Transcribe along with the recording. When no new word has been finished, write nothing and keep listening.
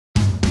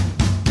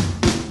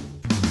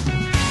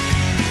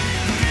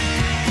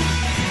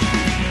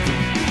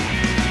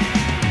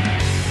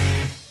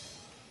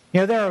You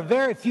know, there are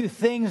very few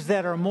things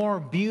that are more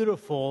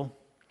beautiful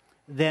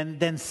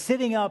than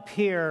sitting up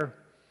here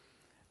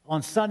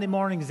on Sunday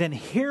mornings and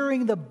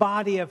hearing the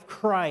body of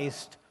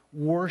Christ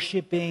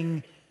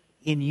worshiping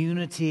in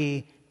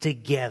unity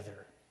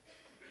together.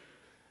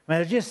 I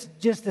mean,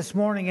 just this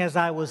morning as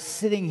I was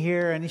sitting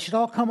here, and you should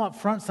all come up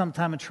front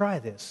sometime and try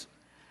this.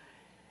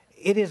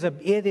 It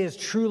is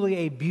truly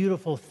a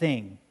beautiful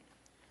thing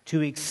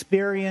to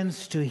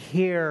experience, to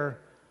hear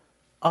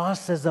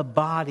us as a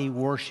body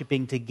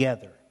worshiping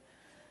together.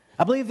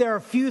 I believe there are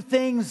few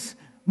things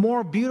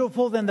more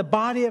beautiful than the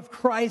body of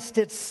Christ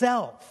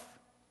itself.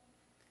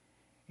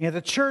 You know,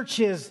 the church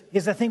is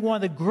I think, one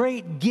of the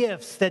great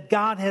gifts that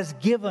God has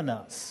given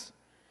us.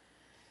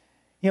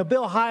 You know,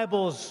 Bill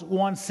Hybels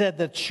once said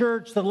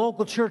the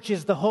local church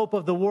is the hope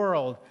of the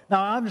world.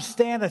 Now,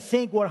 I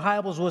think what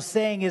Hybels was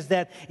saying is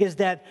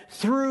that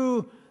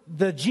through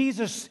the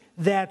Jesus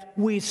that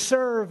we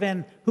serve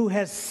and who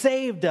has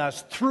saved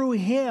us, through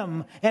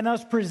Him and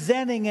us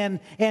presenting and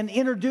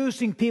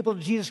introducing people to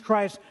Jesus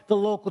Christ, the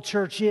local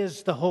church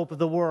is the hope of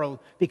the world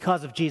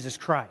because of Jesus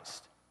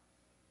Christ.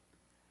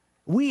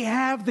 We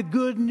have the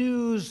good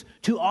news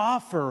to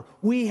offer.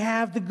 We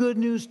have the good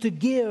news to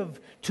give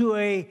to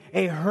a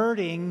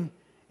hurting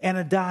and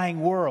a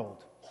dying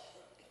world.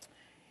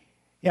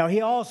 You know,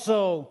 he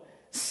also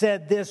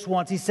said this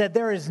once. He said,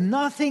 "There is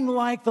nothing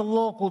like the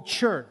local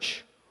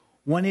church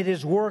when it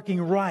is working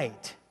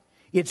right.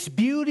 Its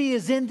beauty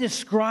is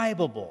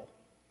indescribable.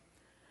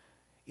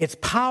 Its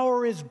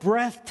power is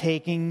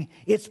breathtaking.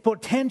 Its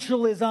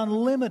potential is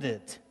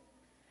unlimited.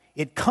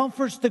 It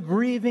comforts the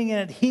grieving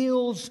and it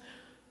heals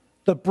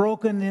the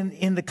broken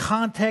in the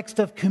context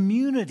of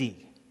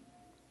community.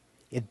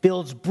 It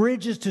builds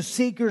bridges to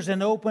seekers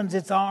and opens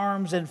its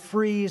arms and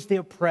frees the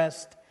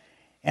oppressed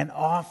and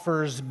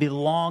offers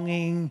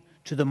belonging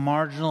to the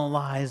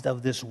marginalized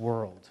of this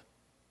world.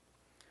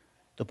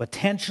 The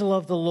potential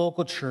of the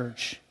local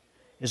church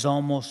is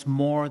almost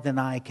more than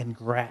I can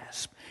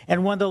grasp.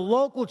 And when the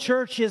local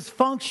church is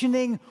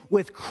functioning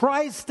with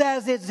Christ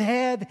as its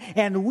head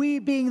and we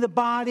being the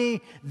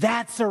body,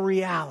 that's a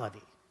reality.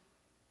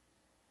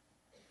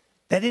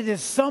 That it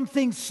is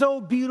something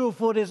so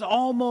beautiful, it is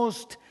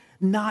almost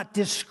not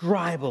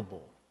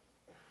describable.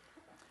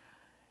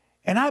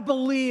 And I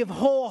believe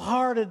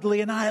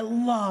wholeheartedly, and I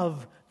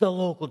love the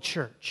local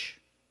church.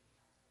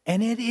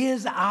 And it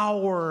is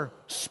our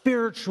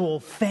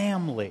spiritual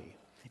family.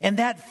 And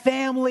that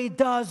family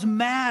does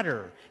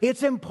matter.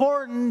 It's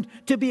important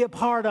to be a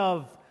part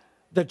of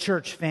the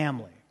church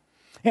family.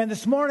 And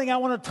this morning I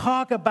want to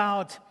talk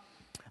about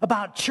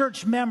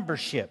church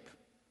membership.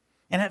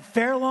 And at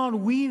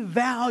Fairlawn, we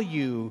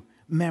value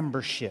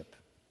membership.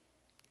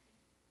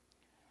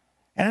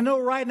 And I know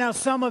right now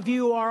some of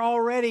you are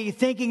already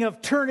thinking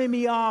of turning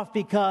me off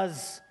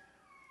because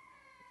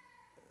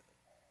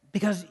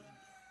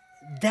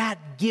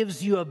that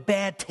gives you a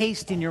bad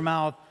taste in your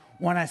mouth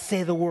when I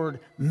say the word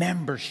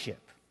membership.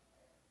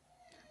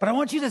 But I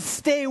want you to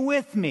stay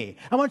with me.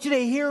 I want you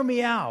to hear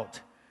me out.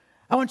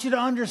 I want you to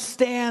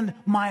understand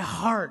my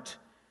heart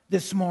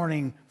this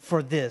morning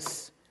for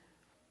this.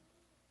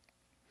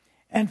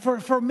 And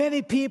for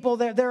many people,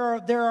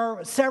 there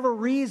are several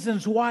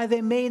reasons why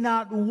they may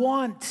not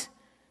want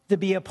to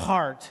be a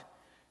part,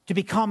 to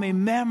become a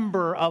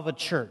member of a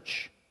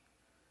church.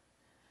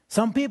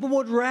 Some people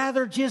would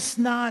rather just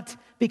not,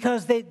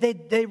 because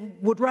they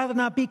would rather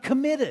not be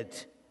committed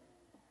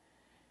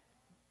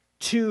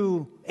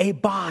to a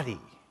body,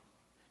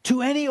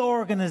 to any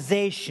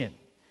organization.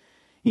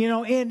 You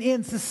know,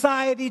 in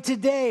society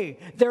today,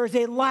 there is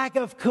a lack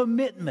of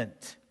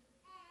commitment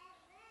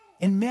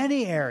in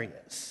many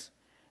areas.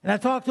 And I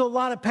talk to a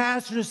lot of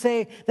pastors who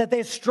say that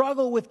they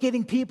struggle with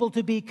getting people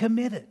to be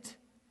committed.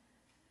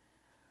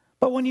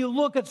 But when you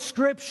look at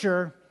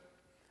Scripture,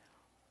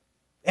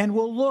 and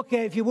we'll look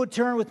at, if you would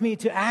turn with me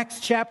to Acts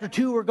chapter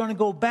 2, we're going to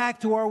go back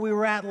to where we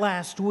were at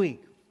last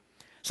week.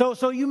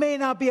 So you may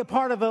not be a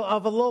part of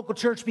a local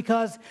church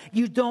because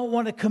you don't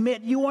want to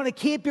commit. You want to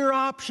keep your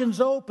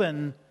options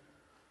open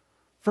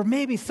for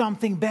maybe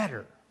something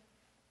better.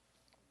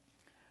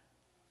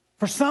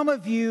 For some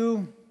of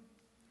you,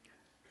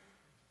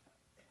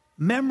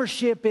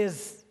 membership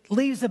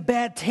leaves a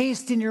bad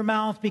taste in your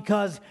mouth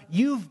because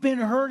you've been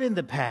hurt in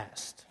the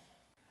past.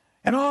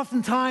 And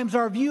oftentimes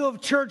our view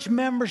of church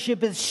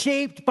membership is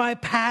shaped by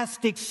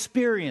past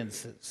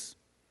experiences.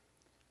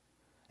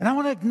 And I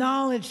want to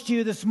acknowledge to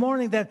you this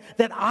morning that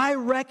I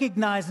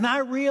recognize and I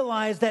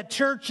realize that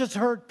churches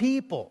hurt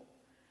people.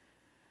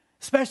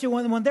 Especially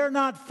when they're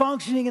not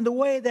functioning in the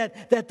way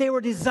that they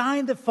were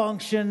designed to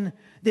function.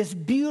 This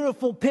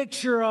beautiful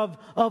picture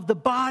of the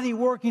body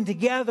working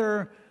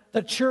together,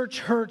 the church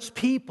hurts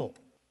people.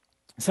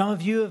 Some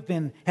of you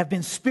have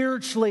been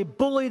spiritually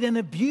bullied and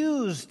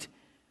abused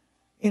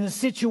in a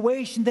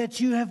situation that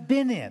you have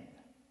been in.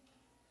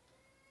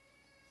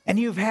 And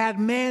you've had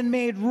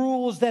man-made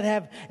rules that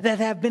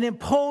have been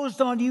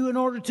imposed on you in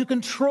order to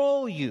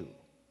control you.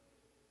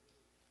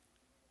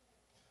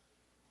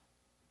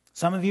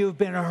 Some of you have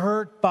been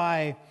hurt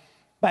by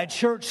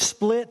church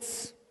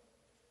splits,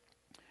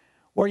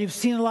 or you've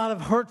seen a lot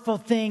of hurtful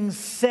things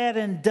said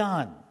and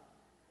done.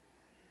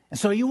 And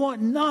so you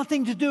want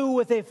nothing to do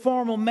with a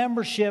formal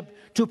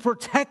membership to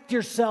protect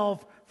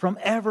yourself from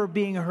ever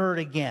being hurt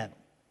again.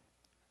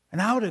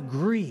 And I would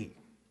agree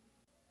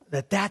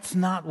that that's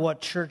not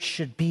what church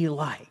should be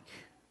like.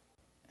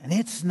 And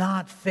it's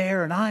not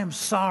fair, and I am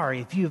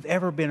sorry if you've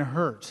ever been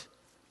hurt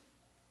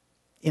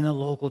in a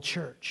local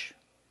church.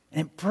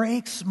 And it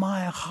breaks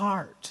my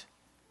heart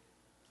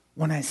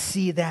when I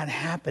see that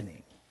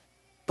happening.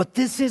 But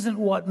this isn't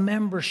what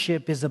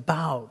membership is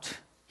about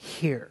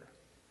here.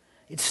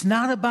 It's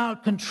not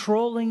about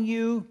controlling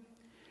you.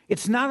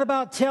 It's not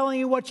about telling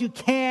you what you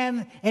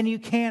can and you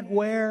can't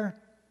wear.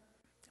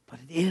 But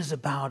it is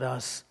about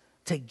us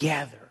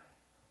together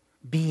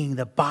being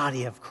the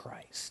body of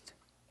Christ.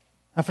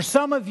 Now, for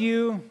some of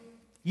you,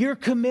 you're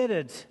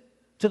committed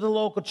to the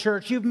local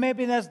church. You've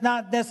maybe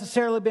not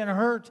necessarily been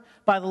hurt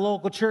by the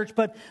local church,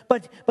 but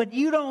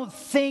you don't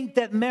think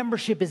that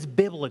membership is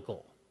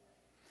biblical.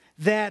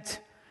 That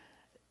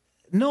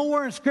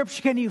nowhere in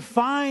Scripture can you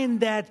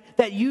find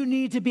that you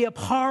need to be a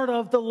part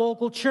of the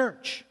local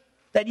church,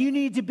 that you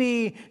need to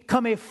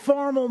become a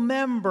formal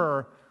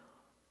member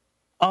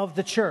of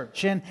the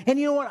church. And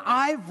you know what?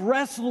 I've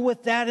wrestled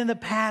with that in the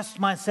past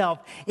myself.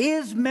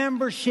 Is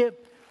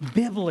membership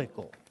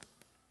biblical?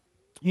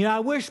 You know,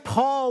 I wish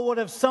Paul would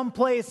have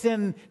someplace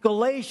in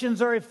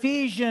Galatians or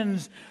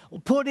Ephesians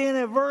put in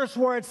a verse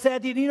where it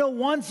said, you know,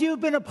 once you've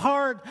been a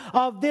part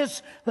of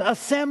this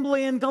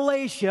assembly in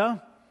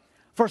Galatia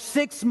for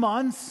 6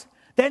 months,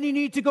 then you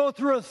need to go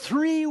through a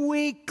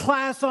 3-week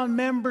class on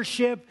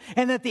membership.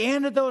 And at the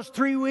end of those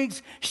 3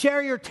 weeks,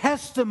 share your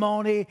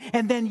testimony.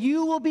 And then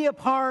you will be a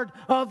part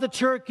of the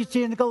church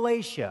in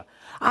Galatia.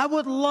 I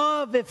would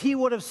love if he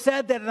would have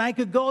said that and I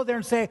could go there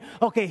and say,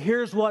 okay,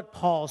 here's what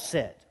Paul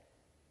said.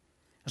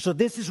 So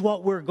this is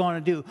what we're going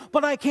to do.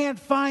 But I can't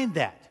find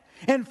that.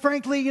 And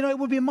frankly, you know, it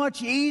would be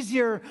much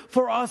easier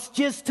for us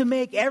just to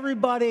make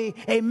everybody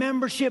a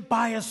membership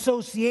by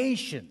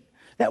association.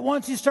 That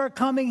once you start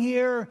coming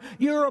here,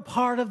 you're a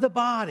part of the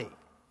body.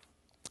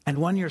 And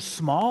when you're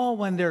small,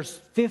 when there's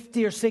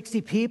 50 or 60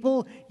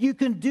 people, you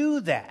can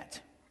do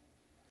that.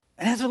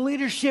 And as a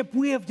leadership,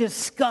 we have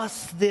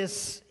discussed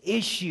this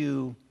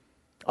issue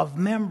of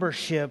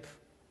membership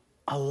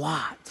a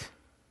lot.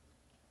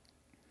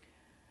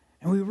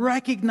 And we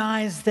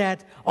recognize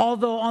that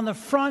although on the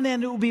front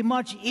end it will be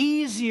much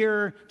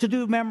easier to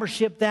do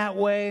membership that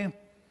way,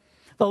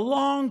 the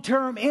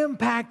long-term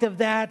impact of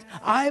that,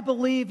 I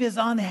believe, is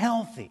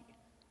unhealthy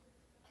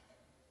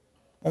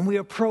when we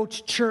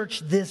approach church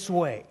this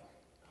way.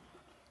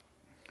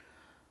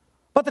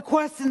 But the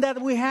question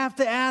that we have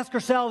to ask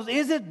ourselves,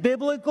 is it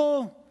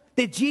biblical?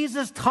 Did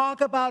Jesus talk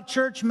about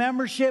church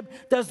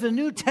membership? Does the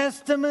New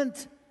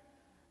Testament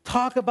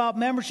talk about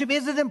membership?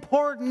 Is it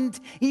important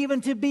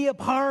even to be a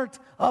part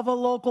of a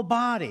local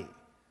body?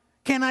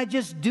 Can I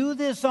just do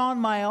this on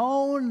my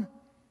own?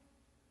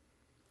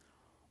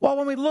 Well,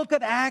 when we look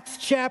at Acts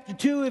chapter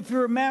 2, if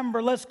you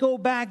remember, let's go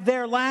back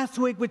there. Last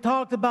week we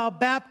talked about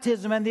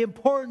baptism and the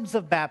importance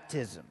of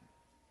baptism.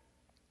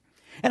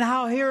 And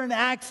how here in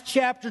Acts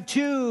chapter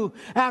 2,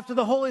 after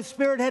the Holy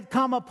Spirit had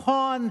come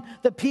upon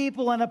the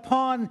people and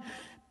upon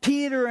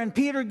Peter, and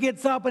Peter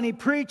gets up and he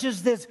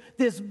preaches this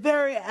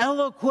very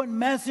eloquent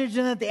message.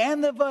 And at the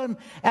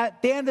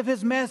end of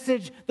his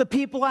message, the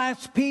people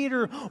asked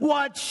Peter,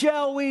 "What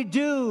shall we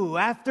do?"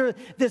 After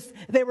this,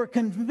 they were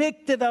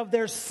convicted of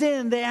their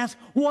sin. They asked,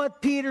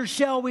 "What, Peter,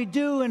 shall we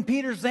do?" And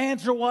Peter's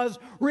answer was,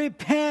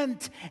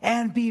 "Repent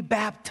and be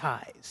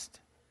baptized."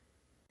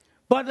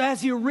 But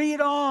as you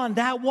read on,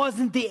 that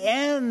wasn't the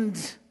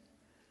end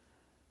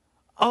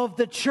of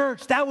the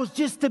church. That was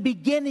just the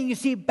beginning. You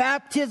see,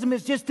 baptism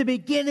is just the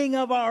beginning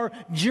of our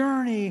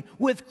journey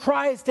with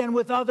Christ and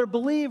with other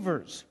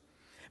believers.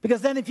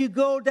 Because then if you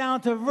go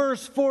down to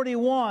verse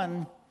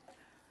 41,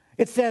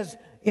 it says,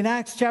 in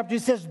Acts chapter 2,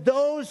 it says,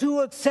 those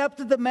who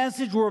accepted the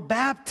message were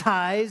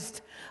baptized.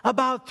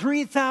 About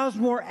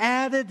 3,000 were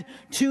added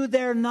to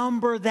their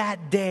number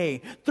that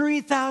day.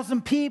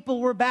 3,000 people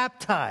were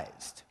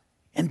baptized.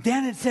 And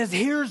then it says,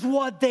 here's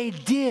what they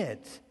did.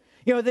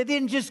 You know, they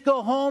didn't just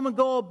go home and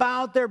go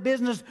about their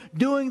business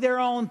doing their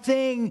own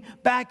thing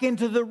back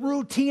into the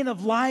routine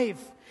of life.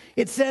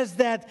 It says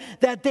that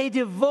they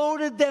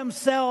devoted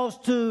themselves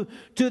to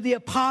the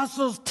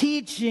apostles'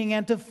 teaching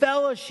and to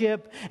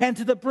fellowship and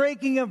to the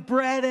breaking of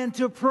bread and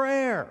to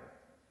prayer.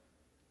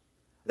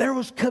 There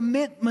was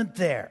commitment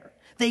there.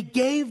 They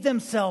gave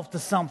themselves to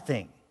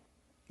something.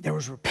 There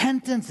was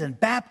repentance and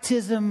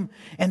baptism,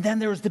 and then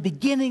there was the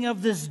beginning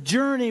of this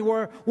journey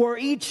where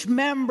each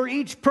member,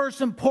 each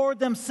person poured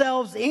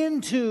themselves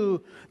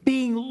into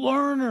being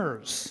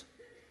learners.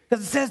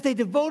 Because it says they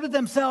devoted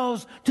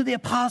themselves to the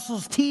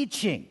apostles'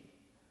 teaching.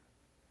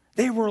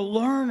 They were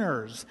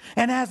learners.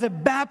 And as a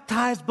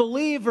baptized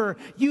believer,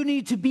 you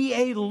need to be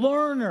a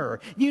learner.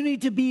 You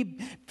need to be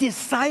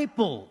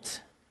discipled.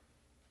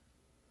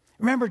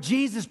 Remember,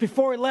 Jesus,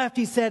 before he left,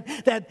 he said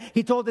that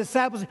he told the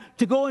disciples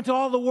to go into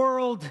all the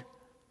world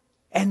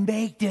and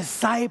make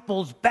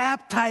disciples,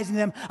 baptizing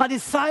them. A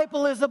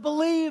disciple is a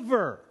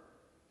believer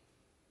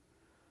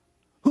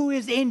who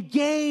is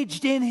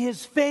engaged in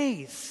his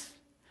faith,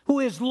 who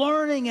is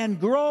learning and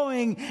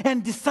growing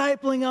and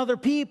discipling other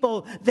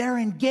people. They're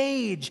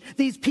engaged.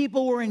 These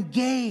people were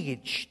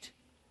engaged.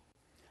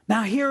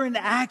 Now here in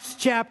Acts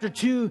chapter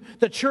 2,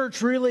 the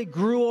church really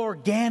grew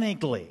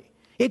organically.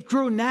 It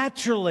grew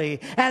naturally.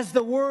 As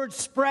the word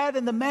spread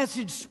and the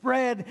message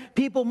spread,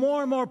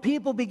 more and more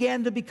people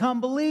began to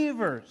become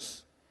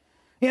believers.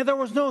 There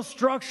was no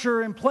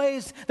structure in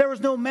place. There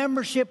was no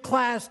membership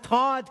class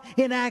taught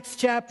in Acts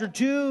chapter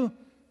 2.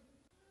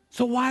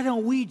 So why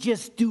don't we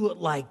just do it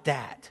like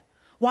that?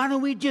 Why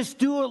don't we just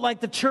do it like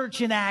the church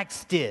in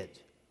Acts did?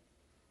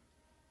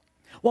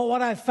 Well,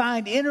 what I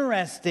find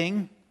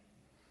interesting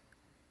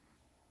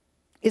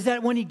is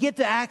that when you get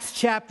to Acts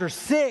chapter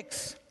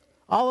 6,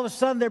 all of a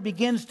sudden there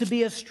begins to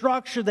be a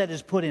structure that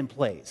is put in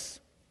place.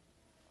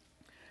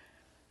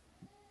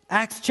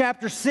 Acts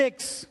chapter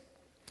 6,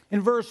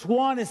 in verse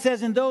 1, it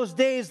says, "In those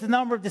days the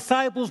number of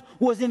disciples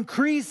was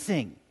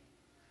increasing.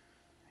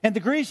 And the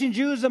Grecian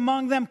Jews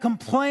among them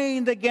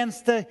complained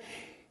against the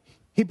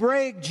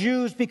Hebraic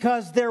Jews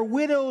because their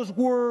widows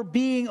were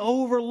being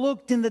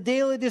overlooked in the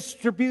daily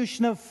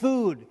distribution of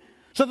food.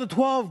 So the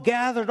 12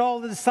 gathered all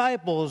the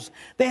disciples.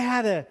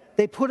 They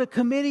put a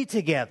committee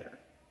together.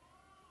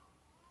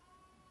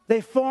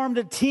 They formed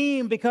a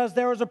team because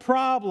there was a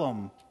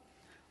problem.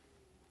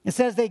 It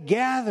says they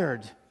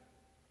gathered.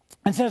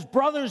 It says,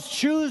 'Brothers,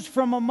 choose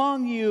from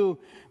among you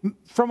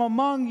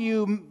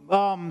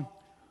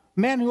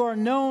men who are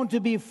known to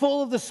be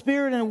full of the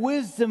Spirit and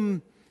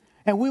wisdom,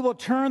 and we will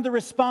turn the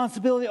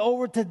responsibility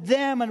over to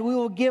them, and we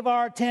will give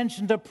our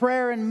attention to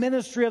prayer and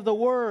ministry of the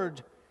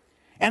word.'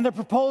 And the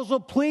proposal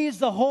pleased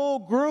the whole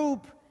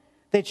group.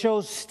 They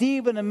chose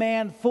Stephen, a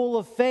man full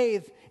of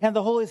faith and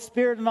the Holy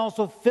Spirit, and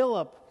also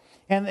Philip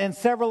and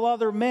several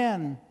other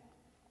men.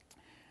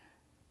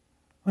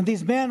 When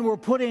these men were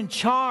put in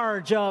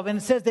charge of, and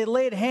it says they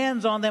laid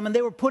hands on them, and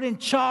they were put in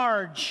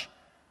charge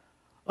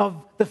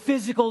of the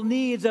physical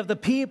needs of the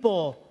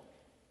people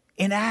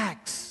in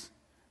Acts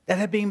that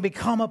had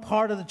become a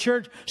part of the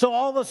church. So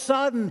all of a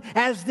sudden,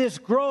 as this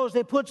grows,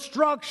 they put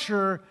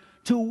structure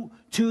to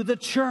the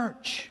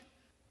church.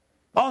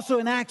 Also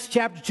in Acts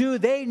chapter 2,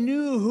 they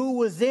knew who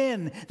was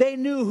in. They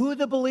knew who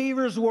the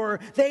believers were.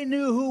 They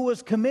knew who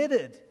was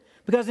committed.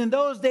 Because in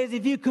those days,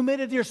 if you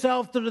committed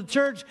yourself to the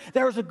church,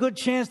 there was a good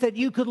chance that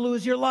you could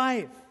lose your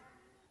life.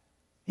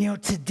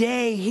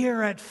 Today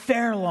here at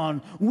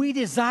Fairlawn, we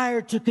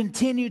desire to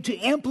continue to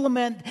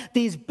implement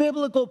these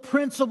biblical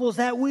principles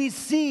that we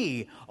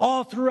see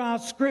all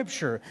throughout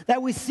Scripture,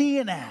 that we see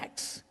in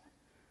Acts.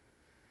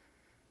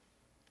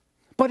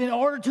 But in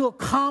order to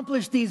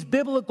accomplish these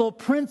biblical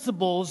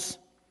principles,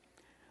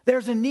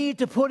 there's a need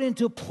to put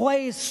into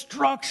place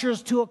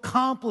structures to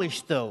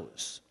accomplish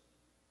those.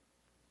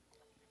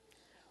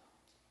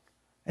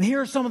 And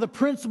here are some of the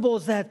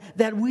principles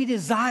that we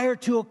desire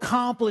to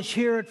accomplish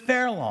here at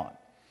Fairlawn.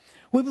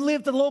 We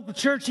believe the local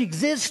church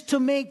exists to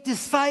make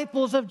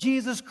disciples of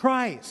Jesus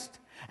Christ.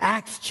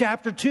 Acts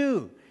chapter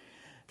 2,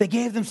 they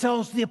gave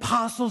themselves to the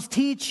apostles'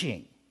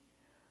 teaching.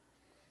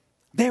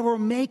 They were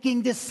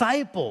making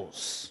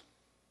disciples.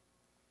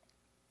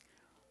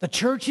 The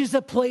church is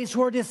a place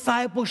where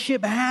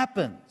discipleship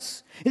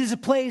happens. It is a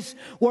place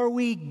where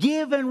we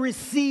give and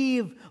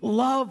receive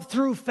love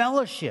through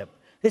fellowship.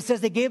 It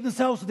says they gave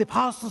themselves to the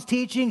apostles'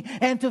 teaching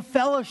and to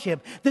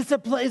fellowship. This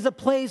is a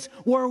place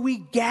where we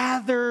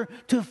gather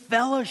to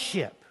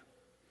fellowship.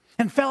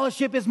 And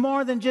fellowship is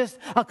more than just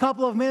a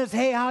couple of minutes,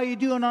 hey, how are you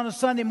doing on a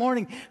Sunday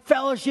morning?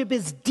 Fellowship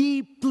is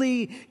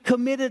deeply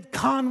committed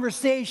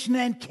conversation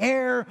and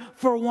care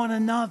for one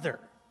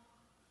another.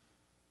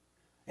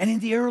 And in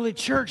the early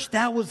church,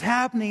 that was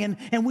happening,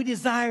 and we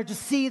desire to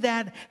see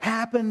that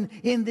happen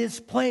in this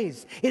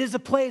place. It is a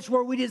place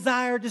where we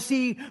desire to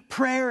see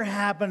prayer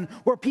happen,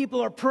 where people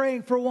are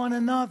praying for one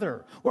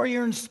another, where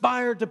you're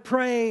inspired to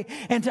pray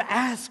and to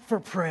ask for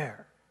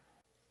prayer.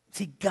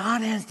 See,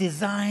 God has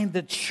designed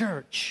the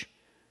church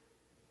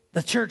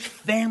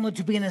family,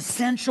 to be an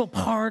essential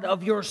part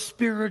of your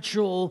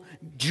spiritual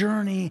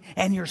journey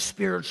and your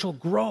spiritual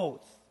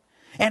growth.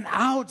 And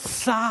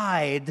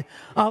outside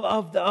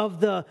of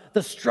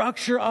the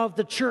structure of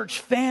the church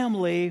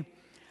family,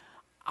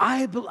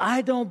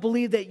 I don't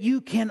believe that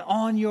you can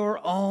on your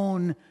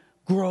own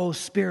grow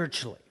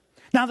spiritually.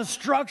 Now, the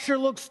structure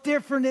looks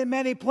different in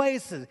many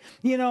places.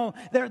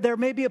 There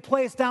may be a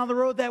place down the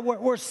road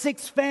where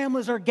 6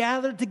 families are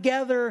gathered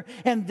together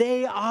and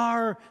they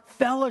are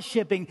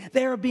fellowshipping.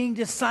 They are being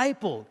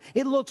discipled.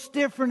 It looks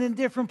different in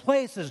different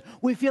places.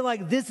 We feel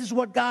like this is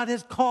what God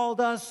has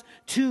called us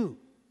to.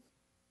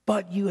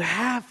 But you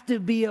have to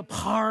be a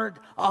part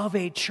of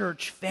a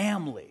church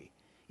family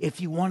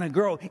if you want to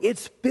grow.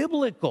 It's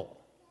biblical.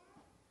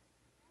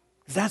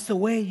 That's the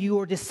way you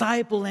are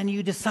discipled and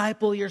you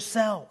disciple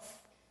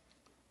yourself.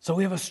 So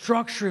we have a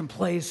structure in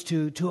place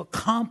to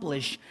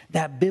accomplish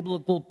that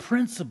biblical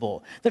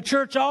principle. The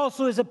church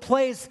also is a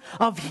place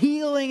of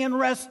healing and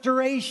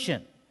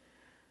restoration.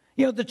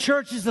 You know, the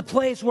church is the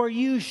place where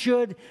you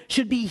should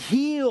be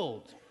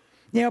healed.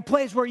 You know, a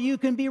place where you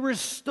can be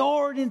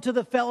restored into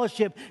the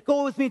fellowship.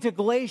 Go with me to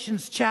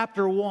Galatians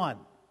chapter 1.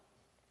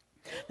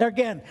 There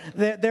again,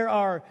 there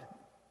are,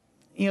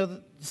 you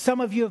know,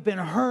 some of you have been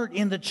hurt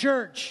in the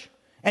church,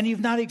 and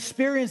you've not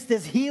experienced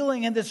this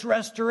healing and this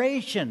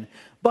restoration.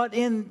 But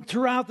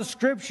throughout the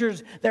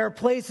scriptures, there are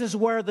places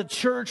where the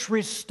church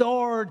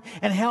restored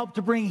and helped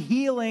to bring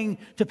healing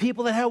to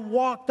people that have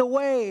walked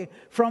away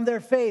from their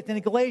faith. In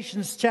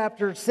Galatians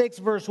chapter 6,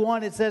 verse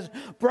 1, it says,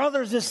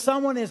 "Brothers, if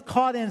someone is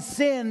caught in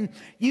sin,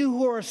 you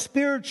who are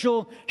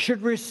spiritual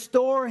should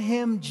restore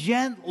him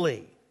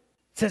gently."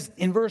 It says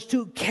in verse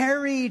 2,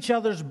 "Carry each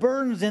other's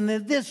burdens, and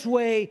in this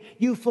way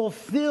you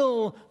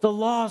fulfill the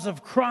laws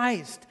of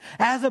Christ."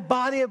 As a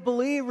body of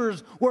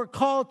believers, we're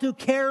called to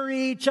carry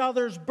each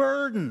other's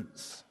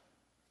burdens,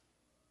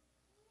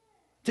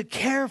 to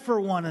care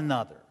for one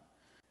another.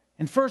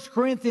 In 1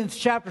 Corinthians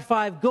chapter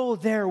 5, go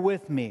there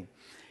with me.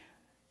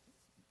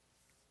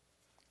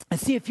 And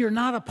see, if you're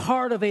not a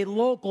part of a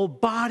local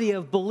body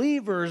of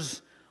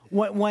believers,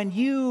 when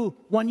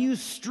you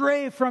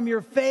stray from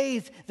your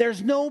faith,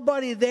 there's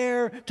nobody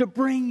there to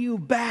bring you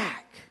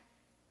back.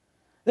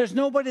 There's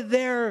nobody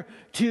there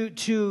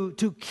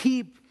to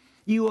keep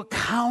you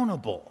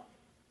accountable.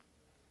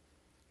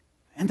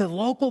 And the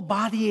local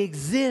body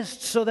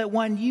exists so that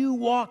when you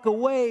walk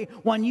away,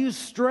 when you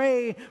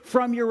stray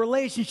from your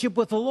relationship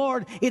with the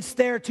Lord, it's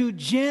there to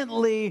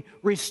gently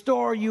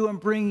restore you and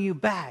bring you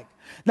back.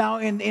 Now,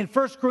 in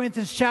 1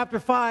 Corinthians chapter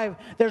 5,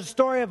 there's a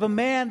story of a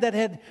man that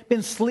had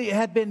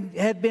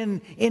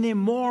been in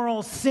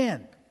immoral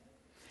sin.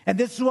 And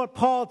this is what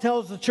Paul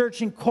tells the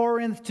church in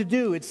Corinth to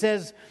do. It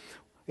says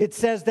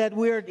that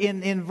we're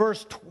in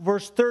verse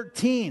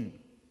 13.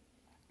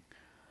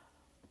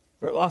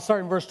 I'll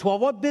start in verse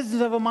 12. "What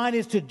business of a mind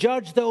is to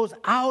judge those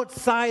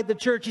outside the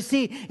church?" You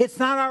see, it's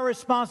not our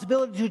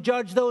responsibility to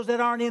judge those that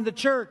aren't in the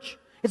church.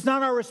 It's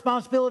not our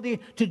responsibility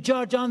to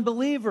judge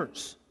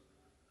unbelievers.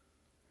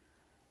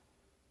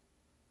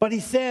 But he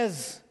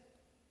says,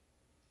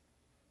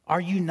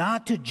 are you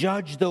not to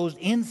judge those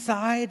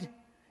inside?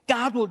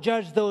 God will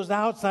judge those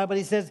outside. But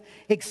he says,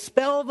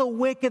 expel the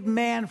wicked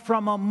man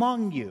from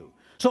among you.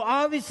 So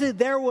obviously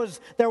there was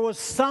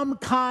some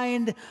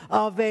kind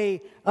of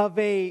a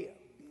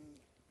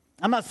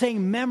I'm not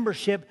saying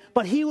membership,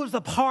 but he was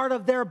a part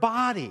of their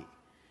body.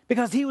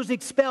 Because he was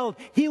expelled.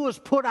 He was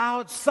put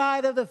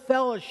outside of the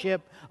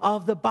fellowship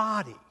of the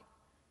body.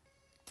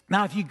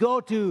 Now, if you go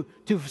to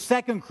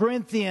 2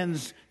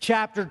 Corinthians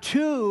chapter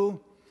 2,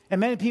 and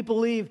many people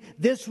believe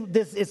this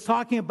is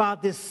talking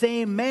about this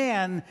same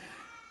man,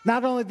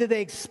 not only did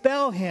they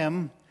expel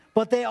him,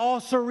 but they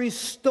also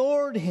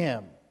restored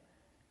him.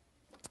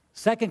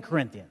 2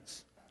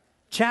 Corinthians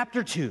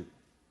chapter 2,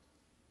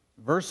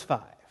 verse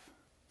 5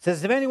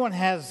 says, "If anyone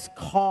has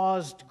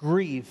caused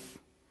grief,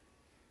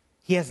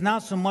 he has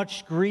not so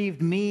much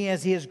grieved me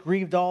as he has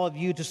grieved all of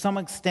you, to some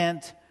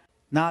extent,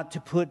 not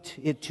to put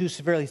it too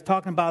severely." He's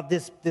talking about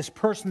this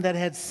person that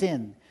had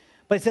sinned.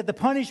 But he said, "The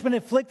punishment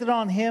inflicted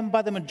on him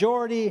by the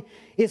majority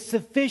is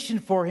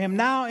sufficient for him.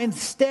 Now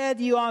instead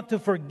you ought to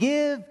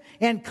forgive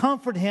and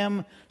comfort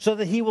him so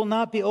that he will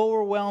not be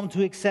overwhelmed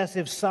to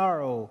excessive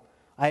sorrow.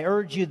 I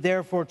urge you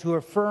therefore to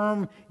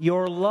affirm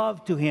your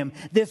love to him."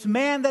 This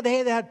man that they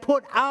had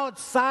put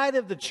outside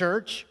of the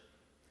church,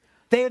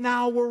 they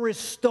now were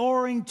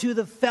restoring to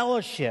the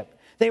fellowship.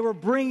 They were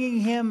bringing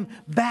him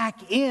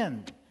back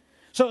in.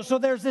 So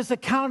there's this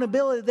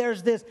accountability.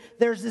 There's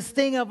this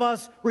thing of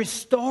us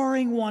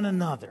restoring one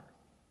another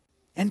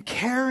and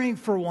caring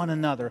for one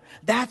another.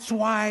 That's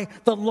why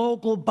the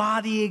local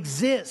body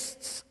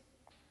exists.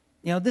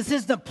 You know, this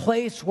is the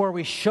place where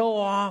we show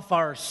off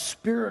our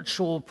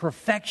spiritual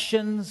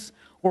perfections,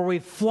 where we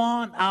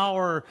flaunt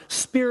our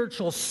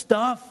spiritual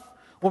stuff,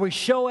 where we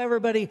show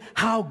everybody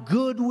how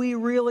good we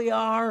really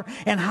are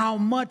and how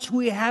much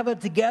we have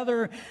it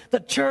together. The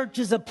church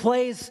is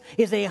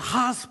a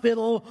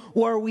hospital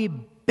where we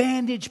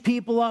bandage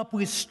people up,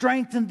 we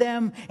strengthen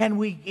them, and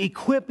we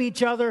equip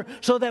each other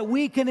so that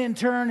we can in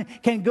turn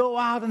go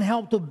out and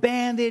help to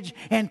bandage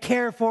and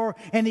care for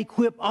and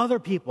equip other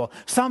people.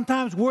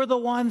 Sometimes we're the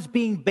ones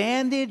being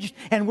bandaged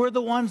and we're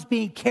the ones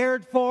being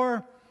cared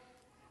for,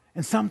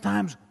 and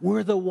sometimes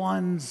we're the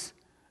ones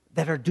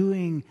that are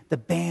doing the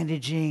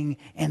bandaging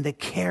and the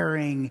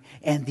caring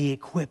and the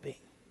equipping.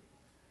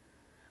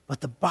 But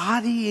the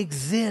body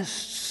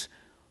exists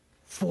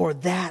for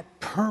that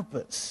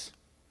purpose.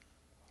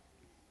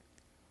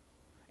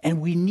 And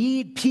we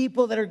need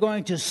people that are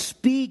going to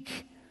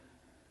speak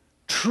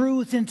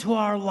truth into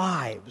our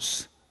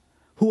lives,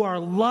 who are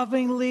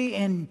lovingly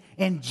and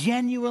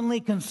genuinely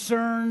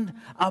concerned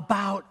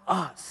about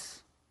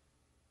us.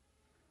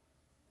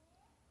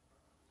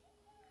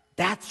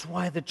 That's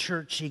why the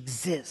church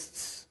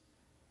exists.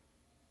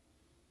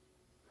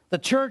 The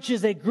church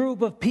is a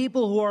group of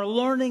people who are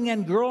learning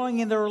and growing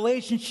in their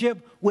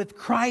relationship with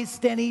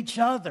Christ and each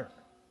other.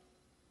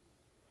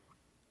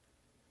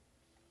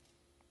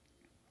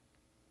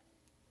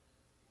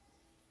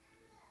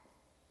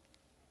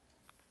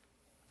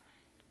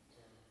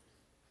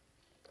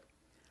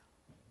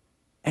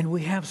 And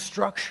we have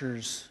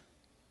structures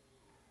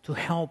to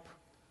help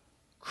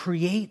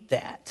create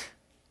that.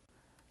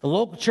 The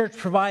local church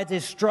provides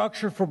a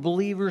structure for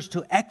believers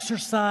to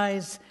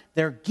exercise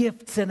their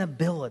gifts and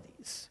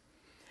abilities.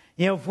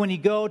 You know, when you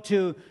go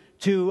to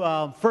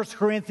 1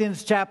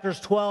 Corinthians chapters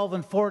 12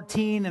 and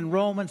 14 and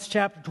Romans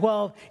chapter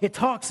 12, it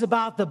talks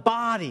about the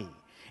body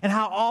and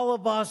how all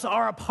of us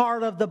are a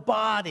part of the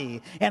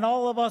body and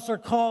all of us are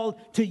called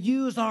to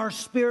use our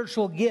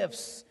spiritual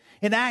gifts.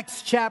 In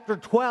Acts chapter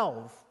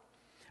 12,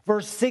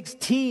 verse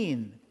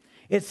 16,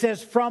 it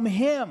says, From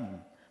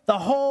him, the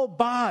whole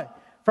body,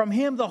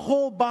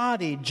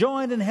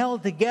 joined and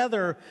held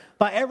together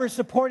by every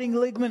supporting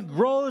ligament,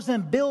 grows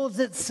and builds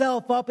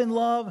itself up in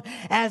love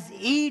as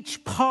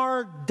each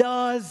part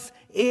does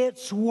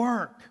its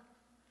work.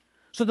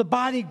 So the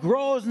body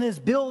grows and is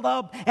built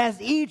up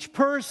as each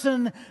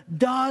person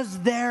does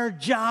their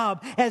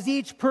job, as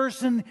each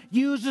person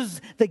uses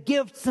the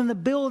gifts and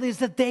abilities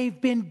that they've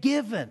been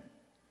given.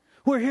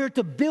 We're here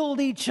to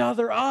build each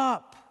other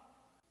up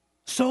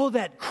so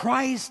that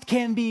Christ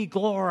can be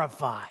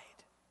glorified.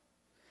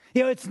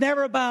 You know, it's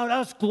never about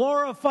us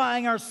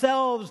glorifying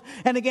ourselves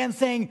and again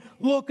saying,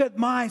 look at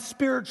my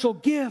spiritual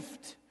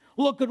gift.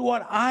 Look at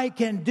what I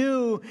can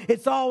do.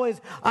 It's always,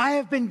 I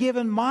have been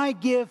given my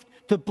gift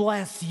to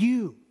bless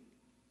you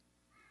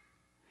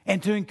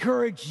and to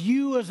encourage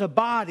you as a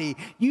body.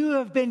 You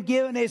have been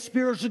given a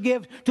spiritual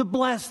gift to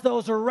bless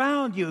those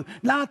around you,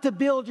 not to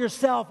build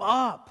yourself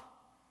up,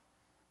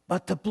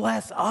 but to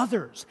bless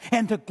others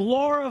and to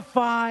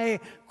glorify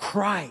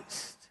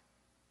Christ,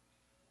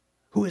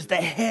 who is the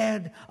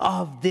head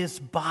of this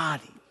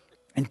body.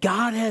 And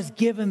God has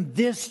given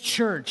this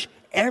church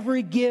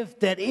every gift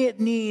that it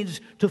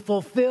needs to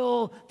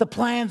fulfill the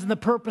plans and the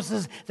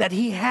purposes that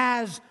He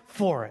has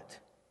for it.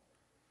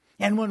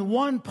 And when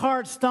one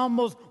part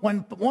stumbles,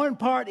 when one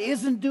part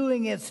isn't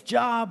doing its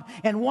job,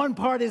 and one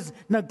part is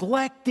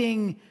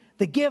neglecting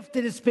the gift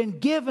that has been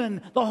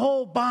given, the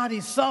whole body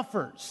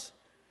suffers.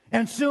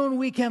 And soon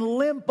we can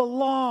limp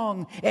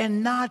along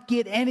and not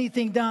get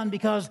anything done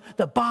because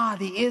the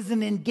body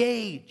isn't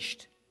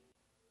engaged.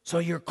 So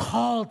you're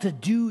called to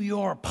do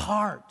your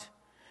part.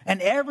 And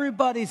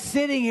everybody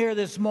sitting here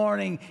this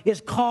morning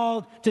is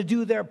called to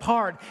do their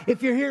part.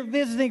 If you're here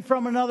visiting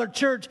from another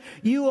church,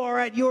 you are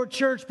at your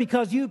church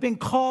because you've been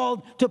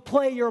called to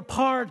play your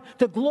part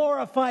to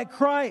glorify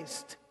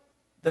Christ.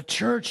 The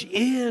church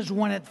is,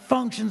 when it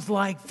functions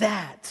like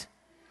that,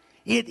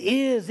 it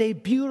is a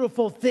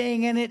beautiful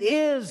thing, and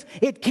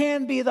it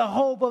can be the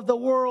hope of the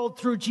world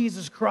through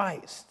Jesus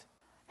Christ.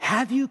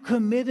 Have you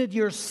committed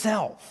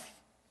yourself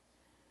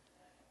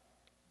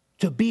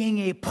to being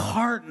a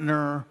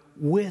partner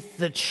with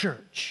the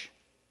church?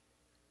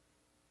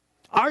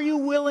 Are you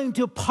willing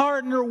to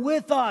partner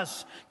with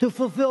us to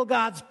fulfill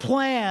God's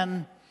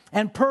plan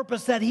and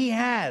purpose that He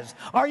has?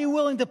 Are you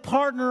willing to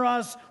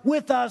partner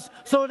with us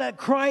so that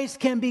Christ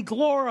can be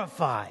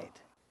glorified?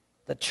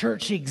 The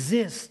church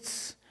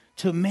exists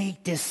to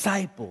make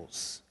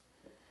disciples.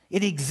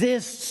 It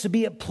exists to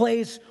be a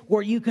place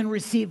where you can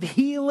receive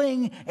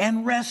healing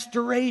and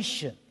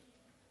restoration.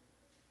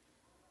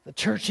 The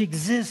church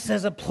exists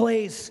as a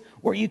place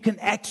where you can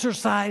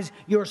exercise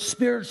your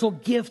spiritual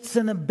gifts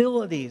and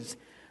abilities.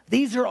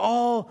 These are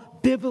all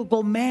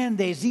biblical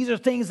mandates. These are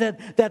things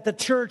that the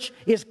church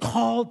is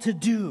called to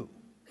do.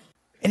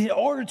 And in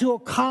order to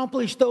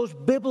accomplish those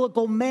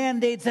biblical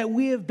mandates that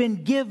we have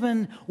been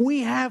given, we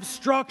have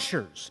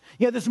structures.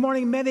 You know, this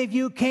morning many of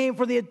you came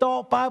for the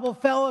adult Bible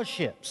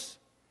fellowships.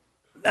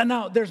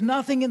 Now, there's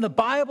nothing in the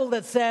Bible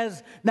that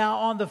says, now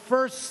on the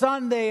first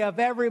Sunday of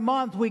every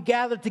month, we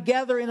gather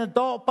together in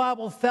adult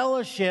Bible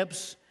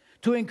fellowships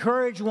to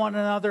encourage one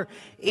another.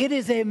 It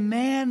is a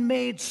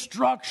man-made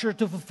structure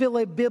to fulfill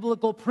a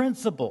biblical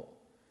principle.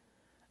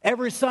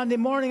 Every Sunday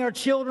morning, our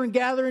children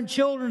gather in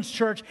children's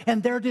church,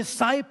 and they're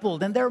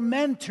discipled and they're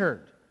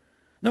mentored.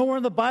 Nowhere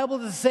in the Bible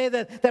does it say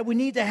that we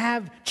need to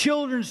have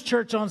children's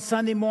church on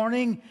Sunday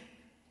morning.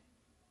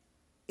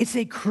 It's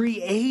a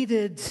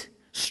created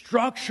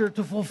structure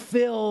to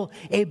fulfill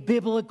a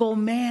biblical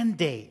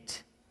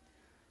mandate.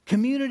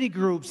 Community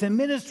groups and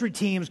ministry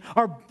teams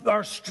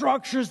are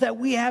structures that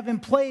we have in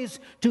place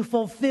to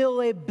fulfill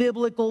a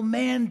biblical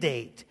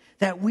mandate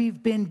that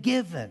we've been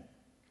given.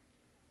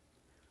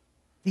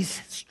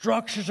 These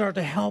structures are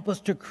to help us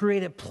to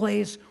create a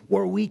place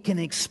where we can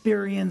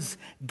experience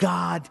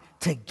God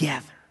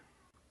together.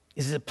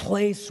 It's a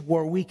place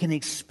where we can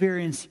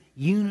experience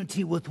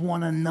unity with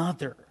one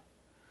another.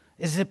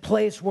 It's a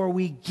place where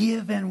we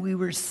give and we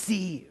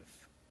receive.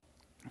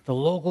 The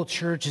local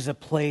church is a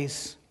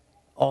place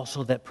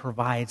also that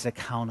provides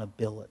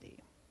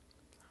accountability.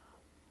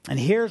 And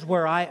here's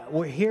where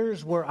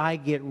I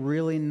get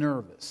really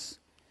nervous.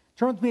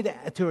 Turn with me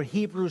to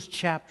Hebrews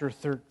chapter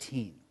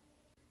 13.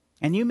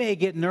 And you may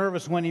get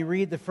nervous when you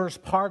read the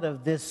first part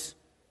of this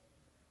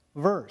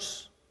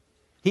verse.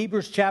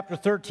 Hebrews chapter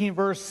 13,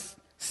 verse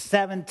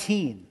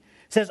 17.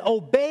 It says,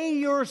 obey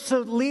your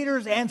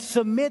leaders and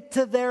submit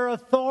to their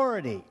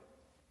authority.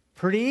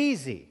 Pretty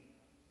easy.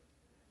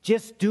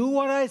 Just do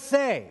what I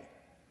say.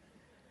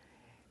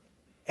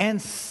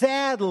 And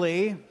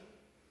sadly,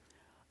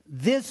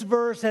 this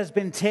verse has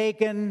been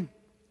taken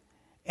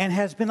and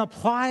has been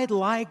applied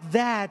like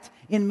that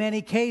in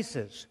many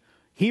cases.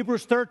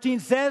 Hebrews 13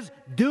 says,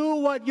 do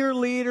what your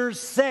leaders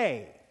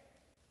say.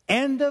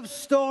 End of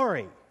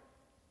story.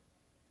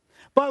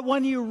 But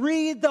when you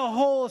read the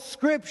whole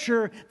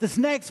scripture, this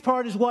next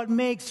part is what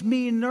makes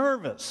me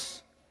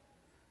nervous.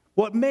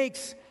 What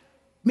makes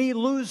me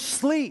lose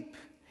sleep.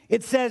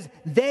 It says,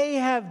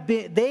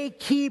 they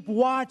keep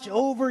watch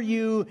over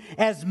you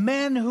as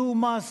men who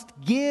must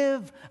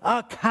give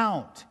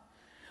account.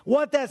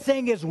 What that's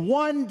saying is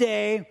one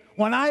day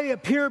when I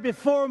appear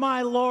before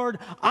my Lord,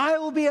 I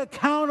will be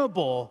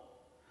accountable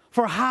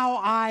for how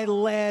I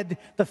led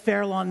the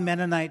Fairlawn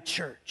Mennonite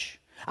Church.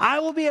 I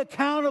will be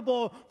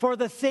accountable for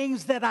the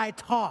things that I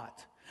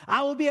taught.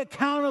 I will be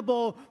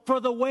accountable for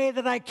the way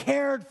that I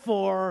cared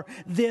for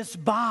this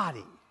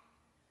body.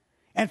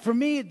 And for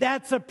me,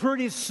 that's a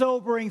pretty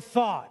sobering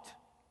thought.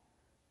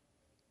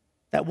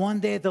 That one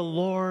day the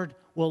Lord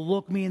will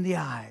look me in the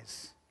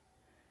eyes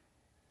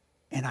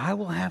and I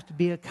will have to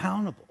be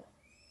accountable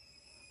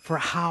for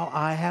how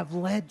I have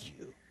led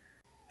you.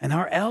 And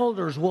our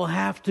elders will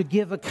have to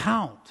give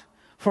account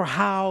for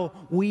how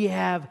we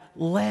have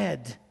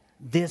led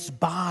this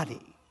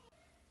body.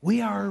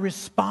 We are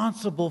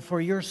responsible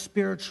for your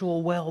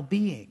spiritual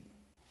well-being.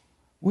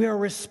 We are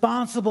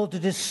responsible to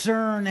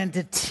discern and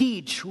to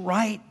teach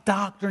right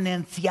doctrine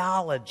and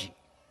theology.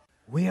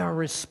 We are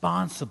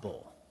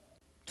responsible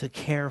to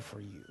care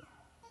for you.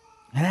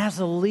 And as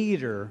a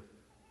leader,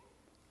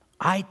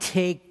 I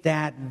take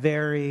that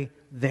very,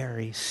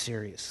 very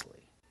seriously.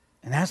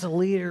 And as a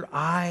leader,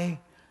 I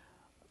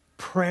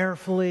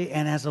prayerfully,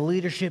 and as a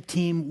leadership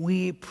team,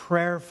 we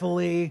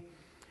prayerfully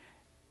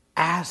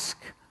ask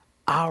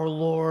our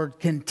Lord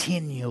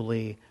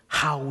continually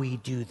how we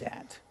do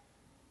that,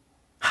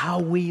 how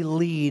we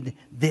lead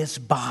this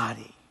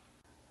body.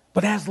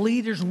 But as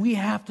leaders, we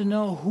have to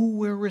know who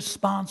we're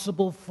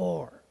responsible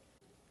for.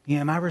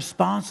 Am I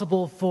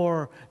responsible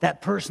for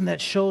that person that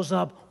shows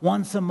up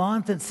once a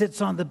month and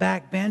sits on the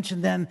back bench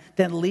and then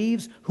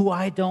leaves, who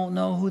I don't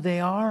know who they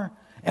are?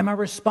 Am I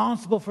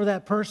responsible for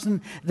that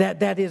person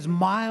that is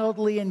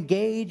mildly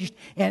engaged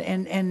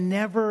and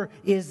never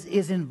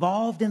is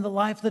involved in the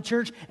life of the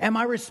church? Am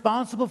I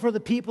responsible for the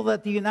people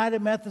at the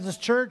United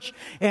Methodist Church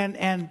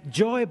and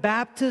Joy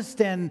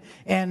Baptist and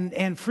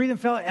Freedom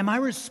Fellowship? Am I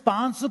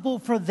responsible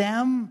for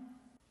them?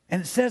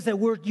 And it says that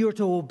you're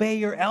to obey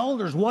your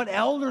elders. What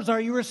elders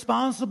are you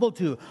responsible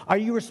to? Are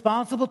you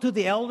responsible to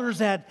the elders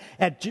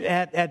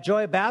at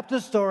Joy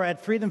Baptist or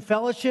at Freedom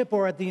Fellowship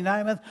or at the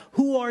United Methodist?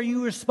 Who are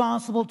you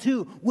responsible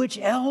to? Which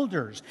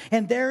elders?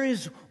 And there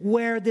is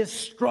where this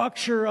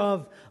structure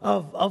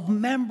of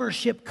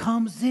membership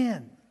comes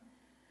in.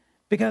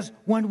 Because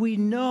when we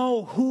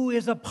know who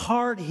is a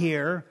part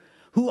here,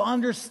 who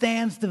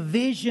understands the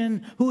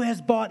vision, who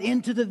has bought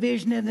into the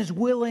vision and is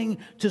willing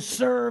to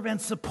serve and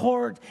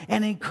support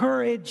and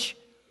encourage,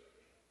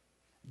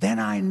 then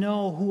I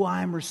know who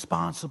I'm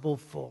responsible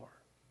for.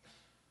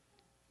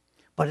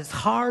 But it's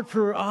hard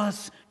for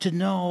us to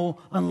know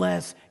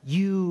unless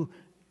you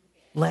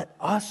let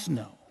us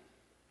know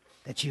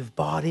that you've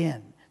bought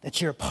in, that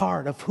you're a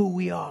part of who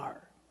we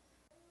are.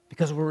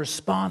 Because we're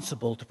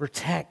responsible to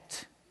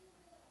protect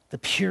the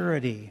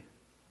purity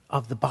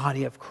of the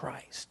body of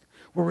Christ.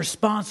 We're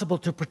responsible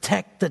to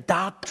protect the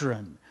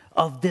doctrine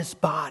of this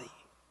body.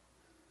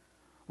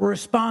 We're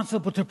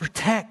responsible to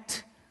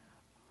protect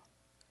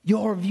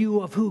your view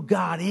of who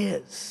God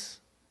is,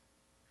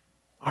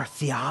 our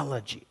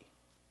theology.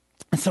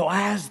 And so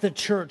as the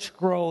church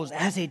grows,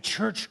 as a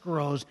church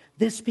grows,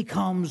 this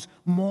becomes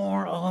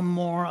more and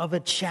more of a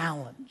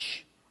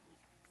challenge.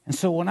 And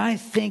so when I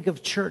think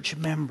of church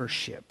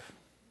membership,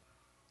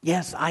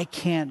 yes, I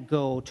can't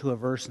go to a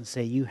verse and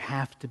say you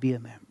have to be a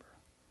member.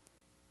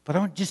 But I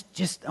want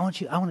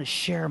to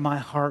share my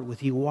heart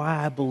with you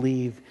why I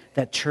believe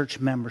that church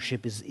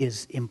membership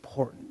is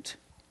important.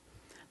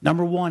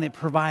 Number one, it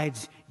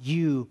provides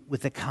you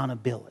with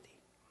accountability.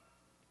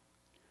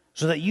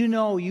 So that you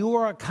know you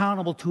are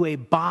accountable to a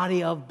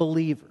body of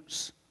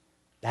believers.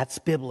 That's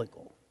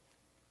biblical.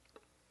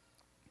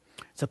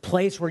 It's a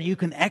place where you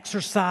can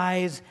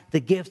exercise the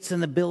gifts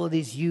and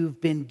abilities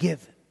you've been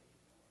given.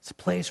 It's a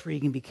place where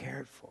you can be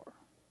cared for.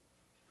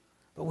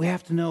 But we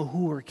have to know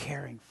who we're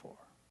caring for.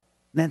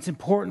 And that's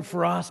important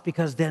for us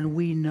because then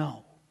we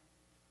know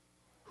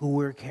who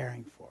we're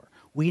caring for.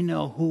 We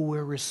know who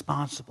we're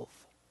responsible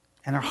for.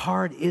 And our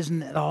heart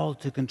isn't at all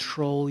to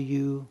control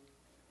you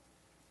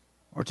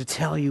or to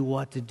tell you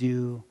what to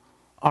do.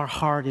 Our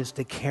heart is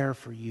to care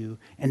for you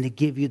and to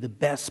give you the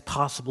best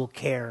possible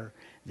care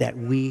that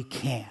we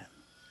can.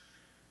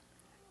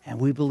 And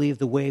we believe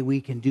the way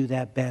we can do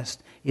that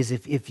best is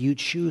if you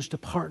choose to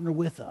partner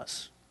with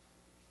us.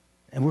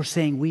 And we're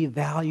saying we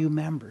value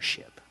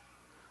membership.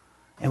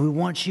 And we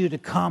want you to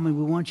come and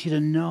we want you to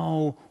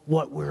know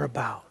what we're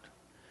about.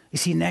 You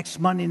see, next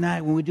Monday night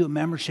when we do a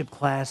membership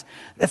class,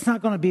 that's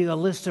not going to be a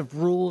list of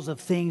rules of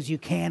things you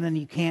can and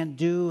you can't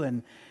do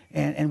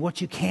and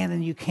what you can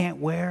and you can't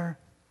wear.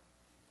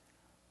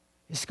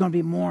 It's going to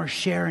be more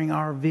sharing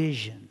our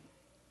vision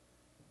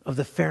of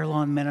the Fair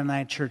Lawn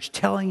Mennonite Church,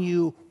 telling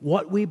you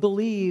what we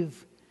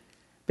believe,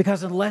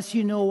 because unless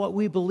you know what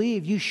we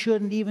believe, you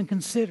shouldn't even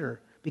consider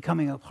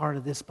becoming a part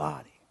of this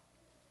body.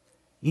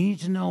 You need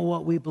to know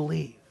what we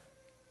believe.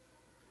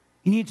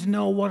 You need to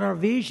know what our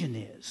vision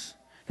is,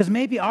 because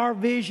maybe our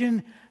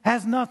vision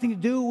has nothing to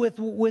do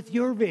with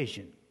your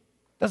vision.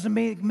 Doesn't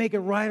make it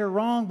right or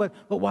wrong, but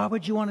why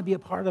would you want to be a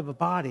part of a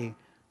body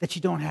that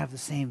you don't have the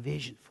same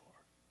vision for?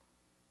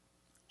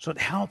 So it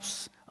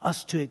helps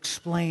us to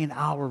explain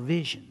our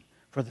vision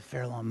for the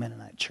Fair Lawn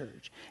Mennonite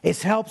Church. It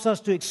helps us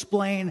to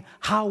explain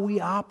how we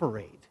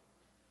operate,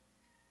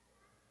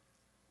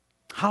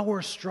 how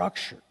we're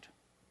structured.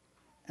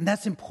 And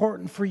that's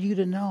important for you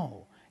to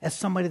know as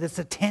somebody that's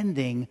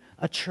attending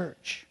a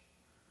church.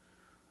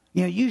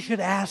 You know, you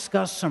should ask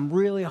us some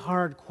really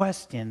hard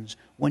questions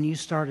when you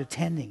start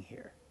attending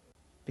here.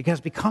 Because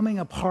becoming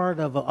a part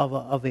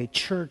of a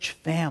church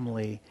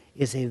family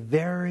is a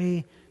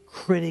very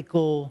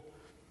critical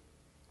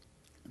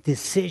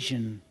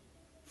decision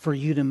for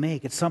you to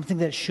make. It's something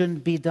that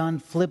shouldn't be done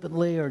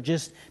flippantly or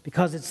just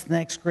because it's the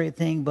next great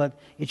thing, but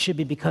it should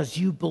be because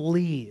you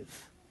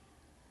believe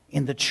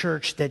in the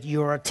church that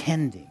you're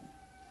attending.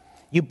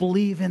 You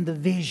believe in the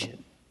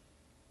vision,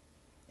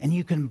 and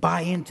you can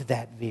buy into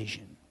that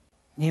vision.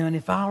 You know, and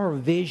if our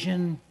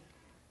vision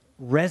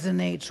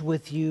resonates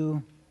with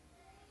you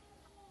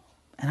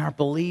and our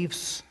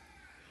beliefs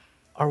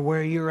are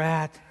where you're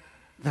at,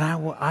 then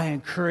I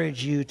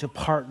encourage you to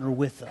partner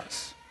with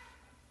us,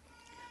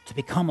 to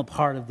become a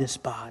part of this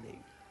body.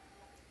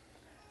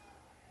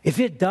 If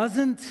it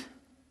doesn't,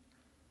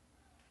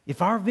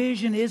 if our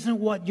vision isn't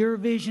what your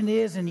vision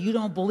is and you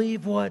don't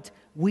believe what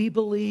we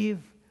believe,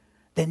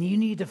 then you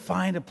need to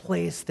find a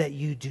place that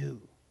you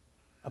do.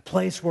 A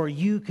place where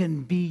you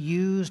can be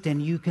used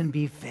and you can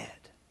be fed.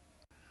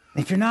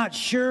 If you're not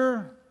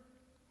sure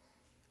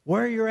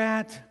where you're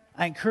at,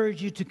 I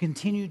encourage you to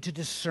continue to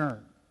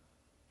discern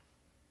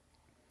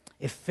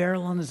if Fair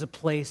Lawn is a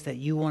place that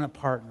you want to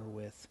partner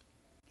with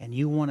and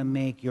you want to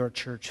make your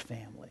church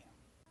family.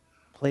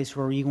 A place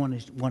where you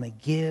want to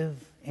give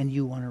and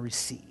you want to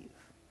receive.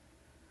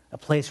 A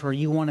place where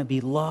you want to be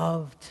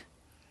loved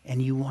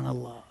and you want to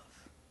love.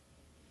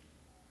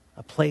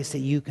 A place that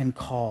you can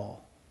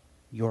call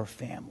your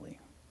family.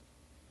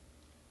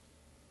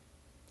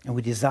 And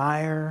we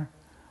desire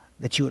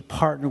that you would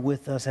partner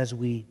with us as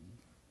we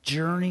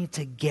journey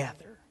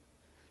together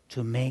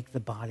to make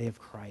the body of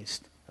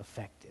Christ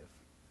effective.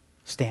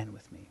 Stand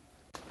with me.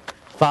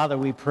 Father,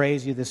 we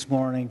praise you this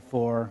morning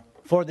for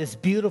this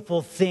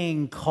beautiful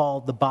thing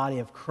called the body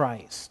of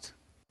Christ.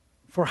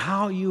 For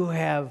how you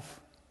have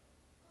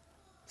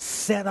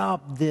set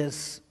up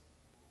this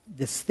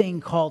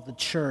thing called the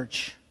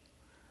church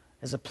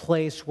as a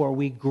place where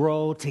we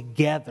grow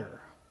together,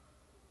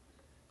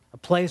 a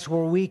place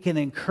where we can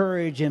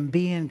encourage and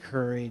be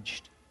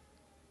encouraged,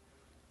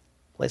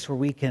 a place where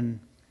we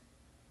can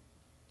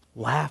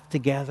laugh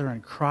together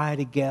and cry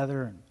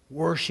together and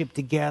worship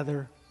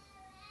together.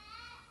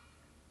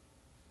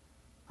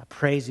 I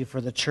praise you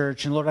for the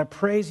church. And Lord, I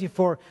praise you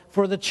for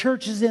the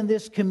churches in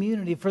this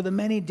community, for the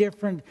many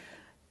different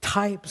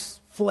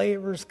types,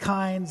 flavors,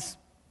 kinds,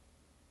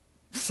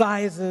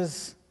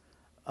 sizes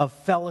of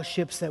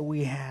fellowships that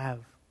we have.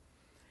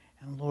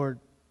 And Lord,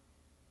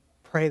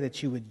 pray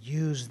that you would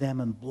use them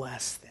and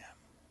bless them.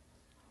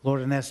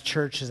 Lord, and as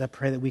churches, I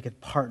pray that we could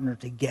partner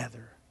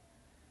together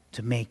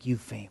to make you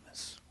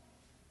famous.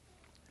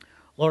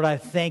 Lord, I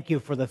thank you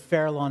for the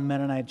Fair Lawn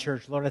Mennonite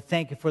Church. Lord, I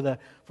thank you for the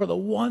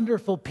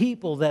wonderful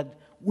people that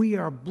we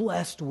are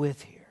blessed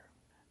with here.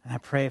 And I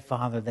pray,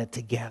 Father, that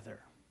together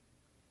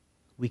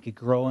we could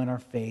grow in our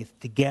faith.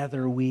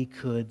 Together we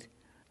could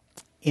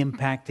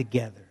impact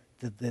together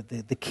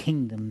the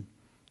kingdom.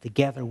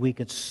 Together we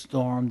could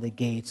storm the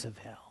gates of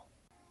hell.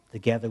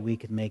 Together we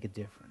could make a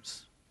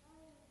difference.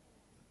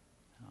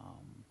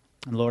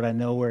 And Lord, I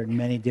know we're in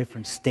many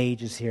different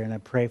stages here, and I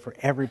pray for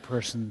every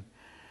person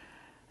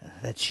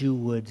that you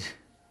would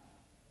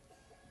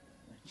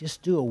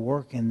just do a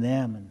work in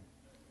them and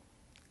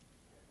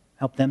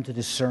help them to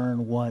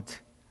discern what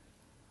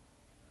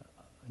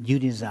you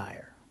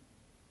desire.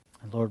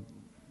 And Lord,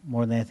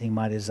 more than anything,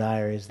 my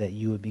desire is that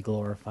you would be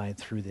glorified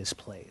through this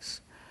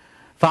place.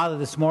 Father,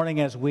 this morning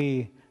as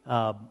we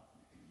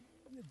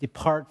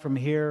depart from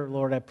here,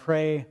 Lord, I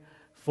pray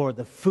for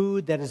the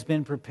food that has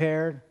been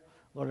prepared.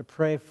 Lord, I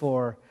pray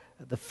for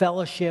the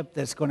fellowship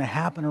that's going to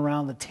happen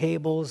around the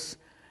tables,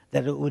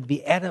 that it would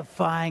be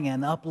edifying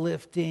and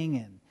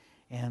uplifting,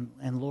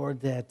 and Lord,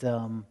 that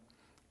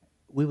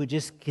we would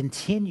just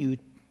continue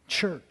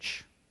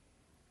church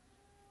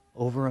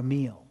over a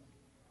meal.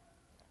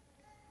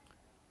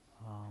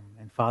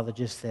 And Father,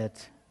 just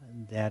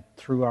that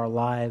through our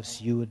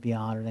lives you would be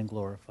honored and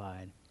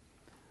glorified.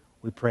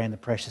 We pray in the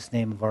precious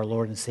name of our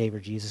Lord and Savior,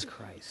 Jesus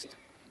Christ.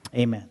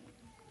 Amen.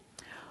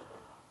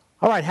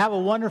 All right, have a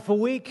wonderful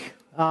week.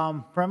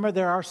 Remember,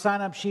 there are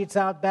sign-up sheets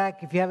out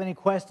back. If you have any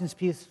questions,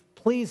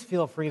 please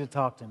feel free to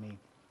talk to me.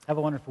 Have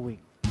a wonderful week.